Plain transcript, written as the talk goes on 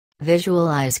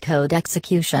Visualize code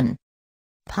execution.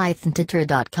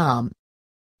 PythonTutor.com.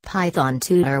 Python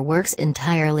Tutor works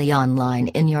entirely online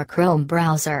in your Chrome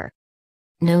browser.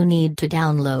 No need to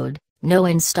download, no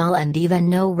install, and even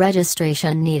no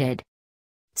registration needed.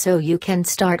 So you can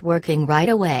start working right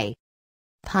away.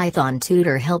 Python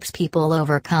Tutor helps people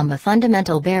overcome a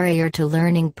fundamental barrier to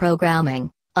learning programming,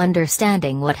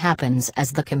 understanding what happens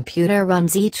as the computer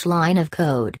runs each line of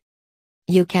code.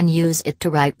 You can use it to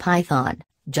write Python,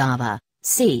 Java,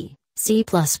 C, C++,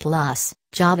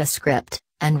 JavaScript,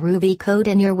 and Ruby code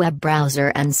in your web browser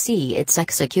and see its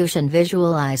execution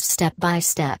visualized step by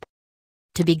step.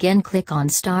 To begin, click on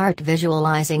Start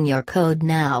Visualizing Your Code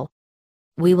now.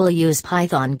 We will use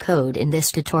Python code in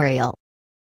this tutorial.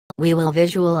 We will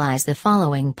visualize the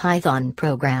following Python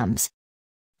programs: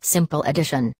 simple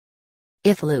addition,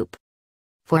 if loop,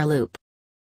 for loop,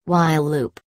 while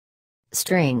loop,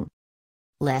 string,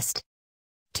 list,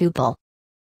 tuple,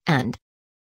 and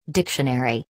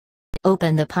dictionary.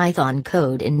 Open the Python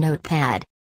code in Notepad.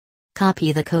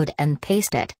 Copy the code and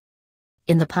paste it.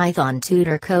 In the Python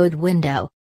Tutor code window,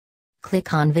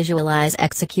 click on Visualize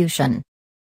Execution.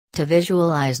 To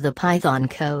visualize the Python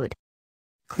code,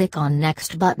 click on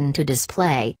Next button to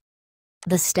display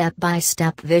the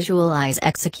step-by-step visualize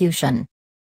execution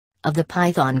of the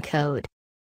Python code.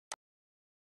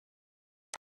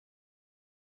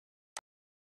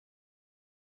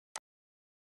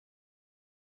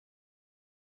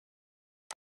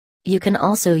 You can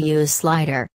also use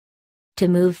slider to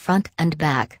move front and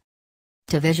back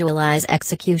to visualize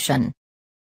execution.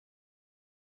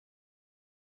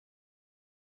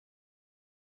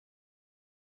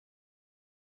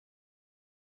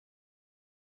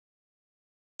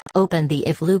 Open the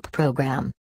if loop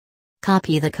program.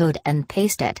 Copy the code and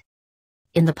paste it.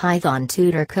 In the Python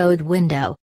Tutor code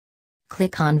window,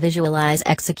 click on Visualize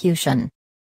Execution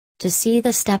to see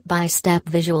the step-by-step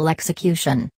visual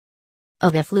execution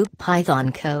of if loop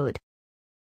Python code.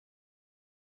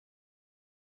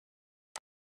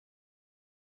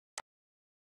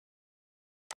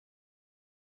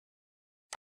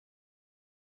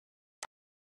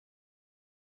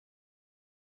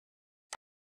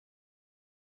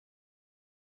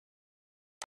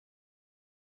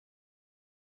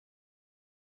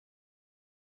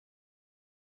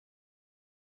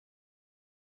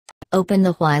 Open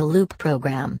the while loop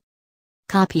program.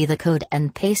 Copy the code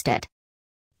and paste it.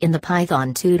 In the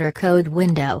Python Tutor code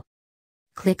window,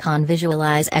 click on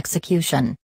Visualize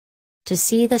Execution to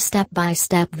see the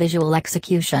step-by-step visual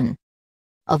execution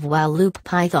of while loop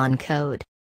Python code.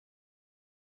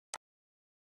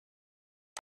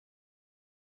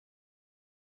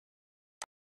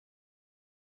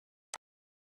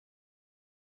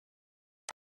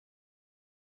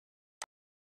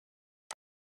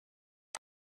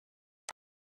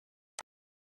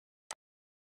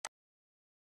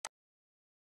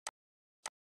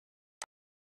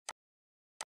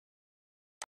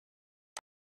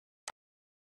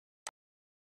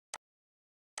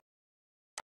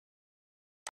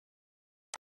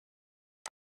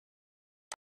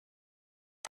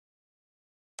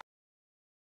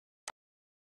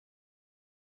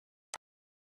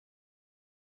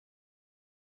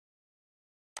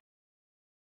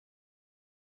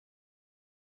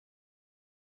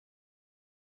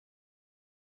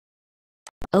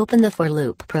 Open the for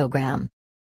loop program.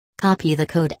 Copy the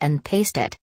code and paste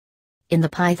it. In the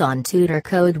Python Tutor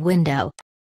code window,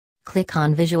 click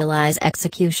on Visualize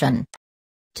Execution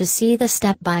to see the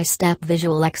step-by-step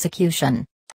visual execution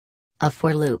of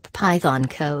for loop Python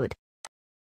code.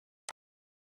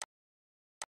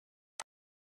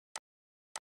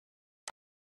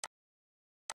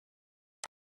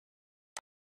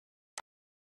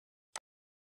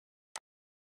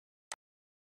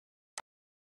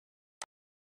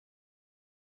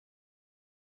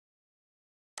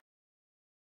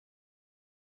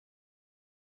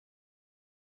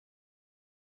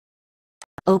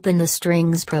 Open the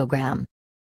strings program.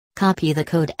 Copy the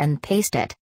code and paste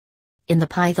it. In the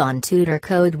Python Tutor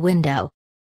code window,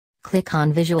 click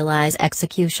on Visualize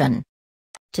Execution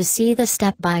to see the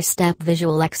step-by-step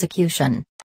visual execution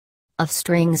of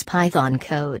strings Python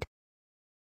code.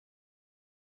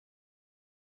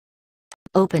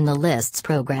 Open the lists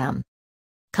program.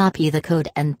 Copy the code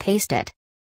and paste it.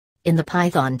 In the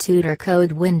Python Tutor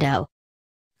code window,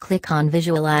 click on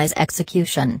Visualize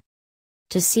Execution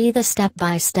to see the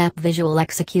step-by-step visual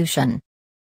execution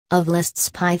of lists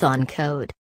Python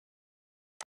code.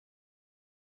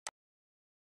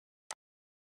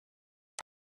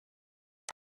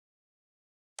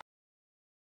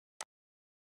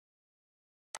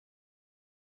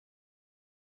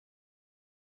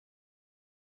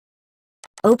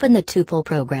 Open the tuple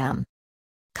program.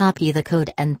 Copy the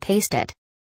code and paste it.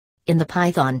 In the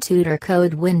Python Tutor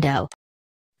code window,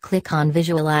 click on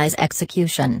Visualize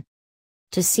Execution.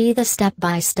 To see the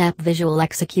step-by-step visual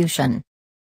execution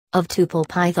of tuple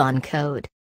Python code,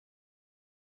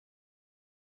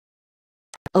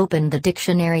 open the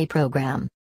dictionary program.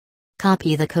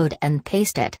 Copy the code and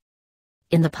paste it.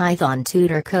 In the Python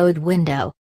Tutor code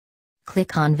window,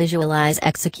 click on Visualize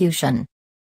Execution.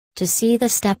 To see the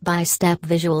step-by-step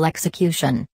visual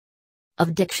execution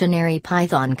of dictionary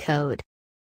Python code,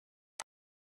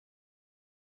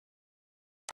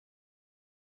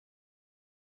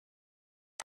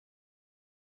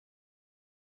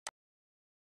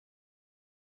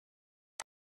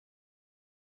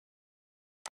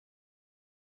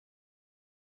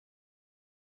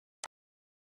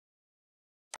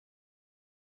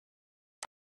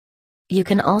 you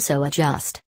can also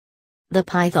adjust the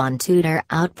Python Tutor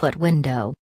output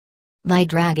window by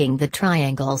dragging the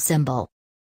triangle symbol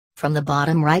from the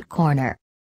bottom right corner.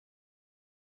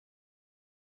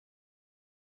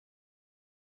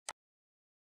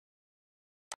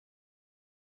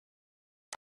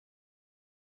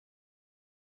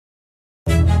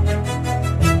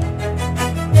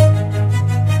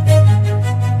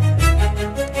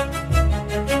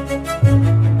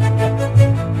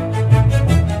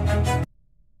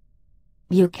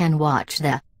 You can watch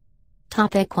the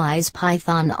topic-wise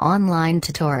Python online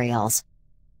tutorials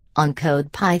on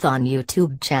Code Python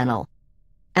YouTube channel.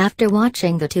 After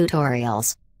watching the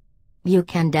tutorials, you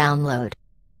can download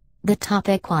the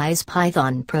topic-wise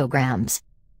Python programs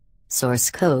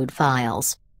source code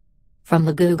files from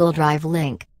the Google Drive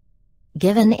link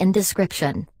given in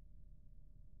description.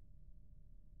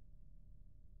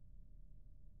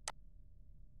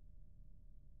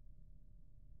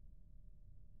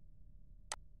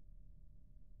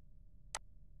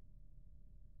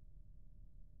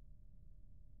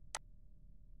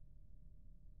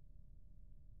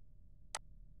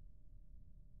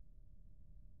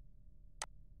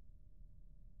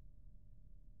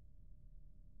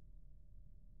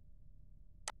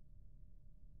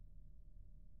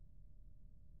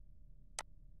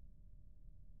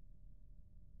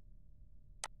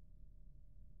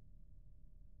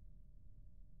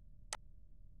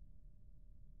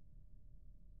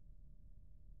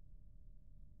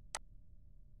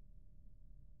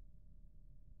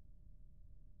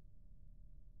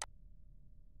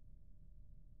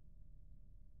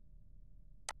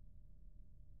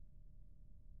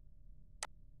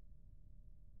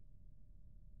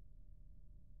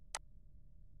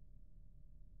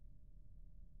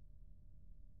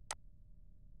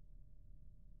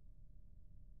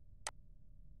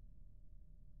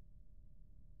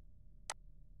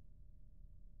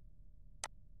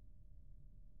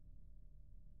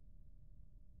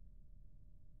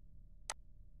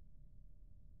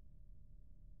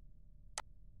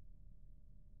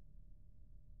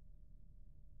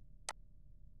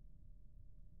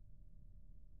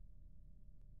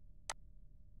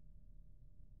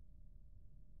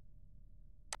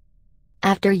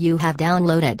 After you have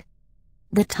downloaded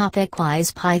the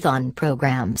topic-wise Python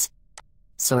programs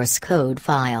source code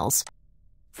files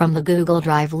from the Google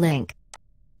Drive link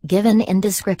given in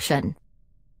description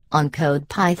on Code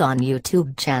Python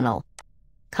YouTube channel,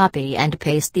 copy and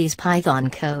paste these Python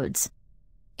codes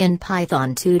in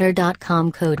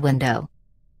pythontutor.com code window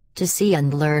to see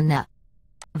and learn the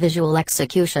visual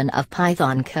execution of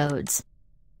Python codes.